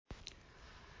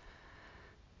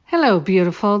Hello,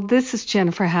 beautiful. This is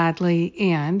Jennifer Hadley,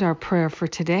 and our prayer for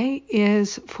today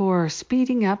is for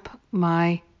speeding up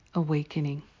my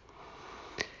awakening.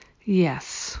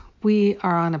 Yes, we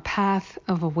are on a path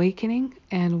of awakening,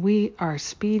 and we are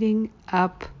speeding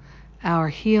up our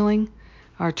healing,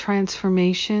 our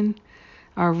transformation,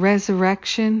 our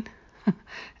resurrection,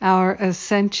 our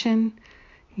ascension.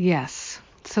 Yes.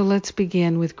 So let's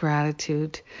begin with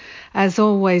gratitude. As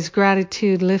always,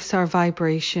 gratitude lifts our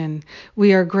vibration.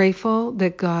 We are grateful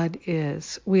that God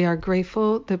is. We are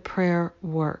grateful that prayer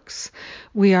works.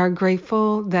 We are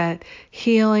grateful that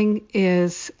healing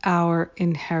is our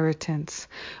inheritance.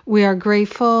 We are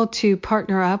grateful to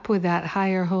partner up with that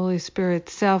higher Holy Spirit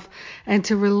self and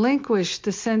to relinquish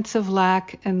the sense of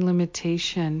lack and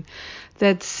limitation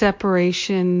that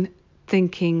separation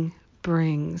thinking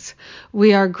brings.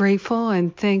 We are grateful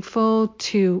and thankful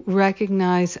to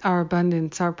recognize our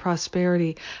abundance, our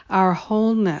prosperity, our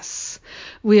wholeness.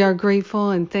 We are grateful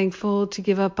and thankful to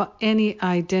give up any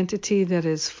identity that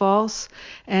is false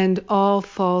and all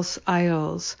false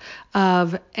idols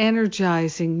of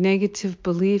energizing negative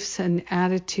beliefs and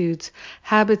attitudes,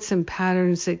 habits and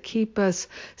patterns that keep us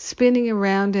spinning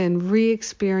around and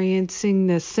re-experiencing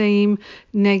the same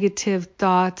negative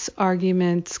thoughts,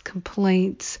 arguments,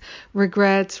 complaints,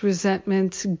 regrets,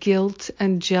 resentments, guilt,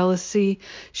 and jealousy.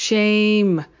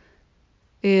 Shame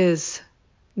is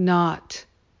not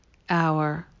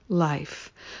our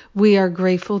life. We are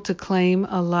grateful to claim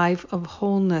a life of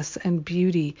wholeness and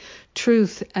beauty,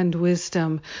 truth and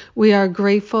wisdom. We are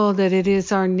grateful that it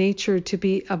is our nature to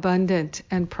be abundant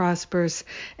and prosperous,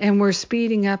 and we're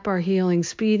speeding up our healing,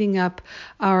 speeding up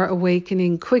our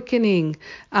awakening, quickening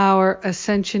our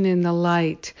ascension in the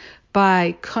light,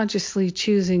 by consciously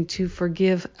choosing to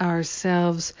forgive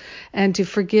ourselves and to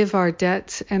forgive our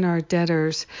debts and our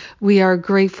debtors. We are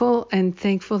grateful and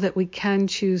thankful that we can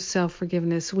choose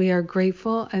self-forgiveness. We are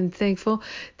grateful and thankful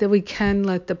that we can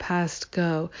let the past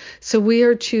go. So we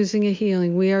are choosing a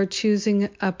healing. We are choosing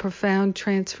a profound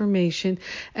transformation,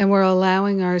 and we're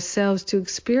allowing ourselves to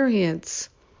experience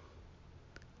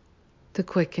the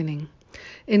quickening.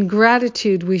 In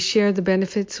gratitude, we share the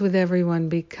benefits with everyone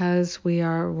because we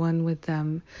are one with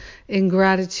them. In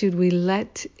gratitude, we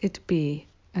let it be,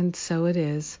 and so it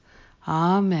is.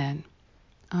 Amen.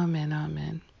 Amen.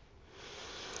 Amen.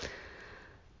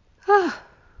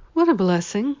 What a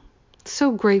blessing.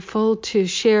 So grateful to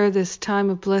share this time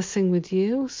of blessing with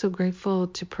you. So grateful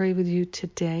to pray with you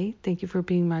today. Thank you for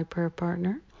being my prayer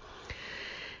partner.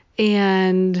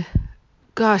 And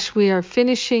gosh, we are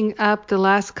finishing up the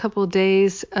last couple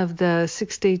days of the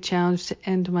 6-day challenge to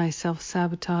end my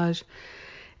self-sabotage.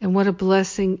 And what a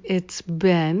blessing it's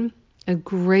been. A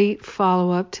great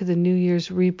follow-up to the New Year's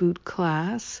Reboot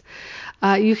class.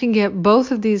 You can get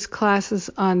both of these classes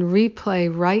on replay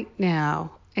right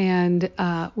now. And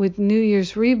with New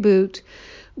Year's Reboot,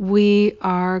 we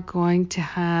are going to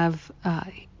have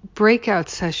breakout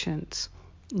sessions.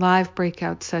 Live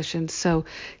breakout sessions. So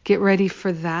get ready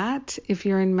for that. If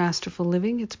you're in Masterful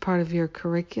Living, it's part of your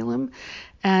curriculum.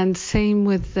 And same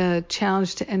with the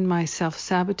challenge to end my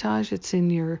self-sabotage. It's in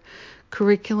your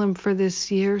curriculum for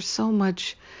this year. So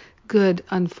much good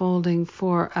unfolding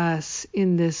for us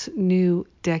in this new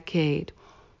decade.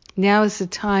 Now is the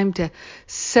time to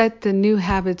set the new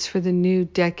habits for the new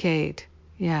decade.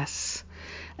 Yes.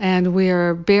 And we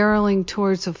are barreling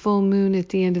towards a full moon at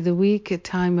the end of the week, a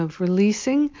time of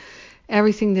releasing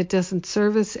everything that doesn't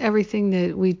serve us, everything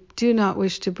that we do not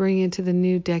wish to bring into the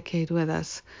new decade with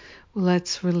us.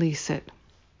 Let's release it.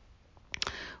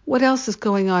 What else is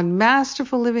going on?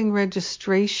 Masterful Living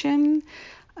registration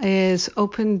is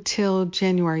open till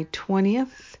January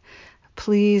 20th.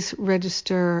 Please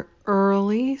register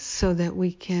early so that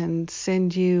we can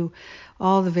send you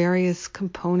all the various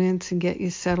components and get you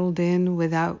settled in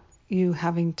without you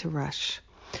having to rush.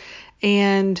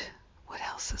 And what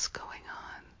else is going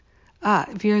on?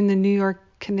 If you're in the New York,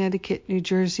 Connecticut, New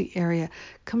Jersey area,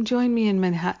 come join me in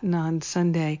Manhattan on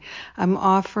Sunday. I'm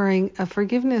offering a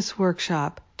forgiveness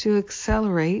workshop to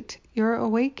accelerate your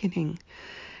awakening.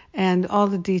 And all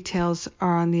the details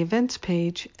are on the events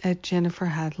page at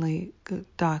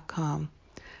jenniferhadley.com.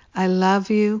 I love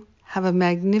you. Have a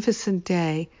magnificent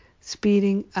day,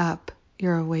 speeding up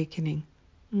your awakening.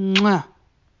 Mwah.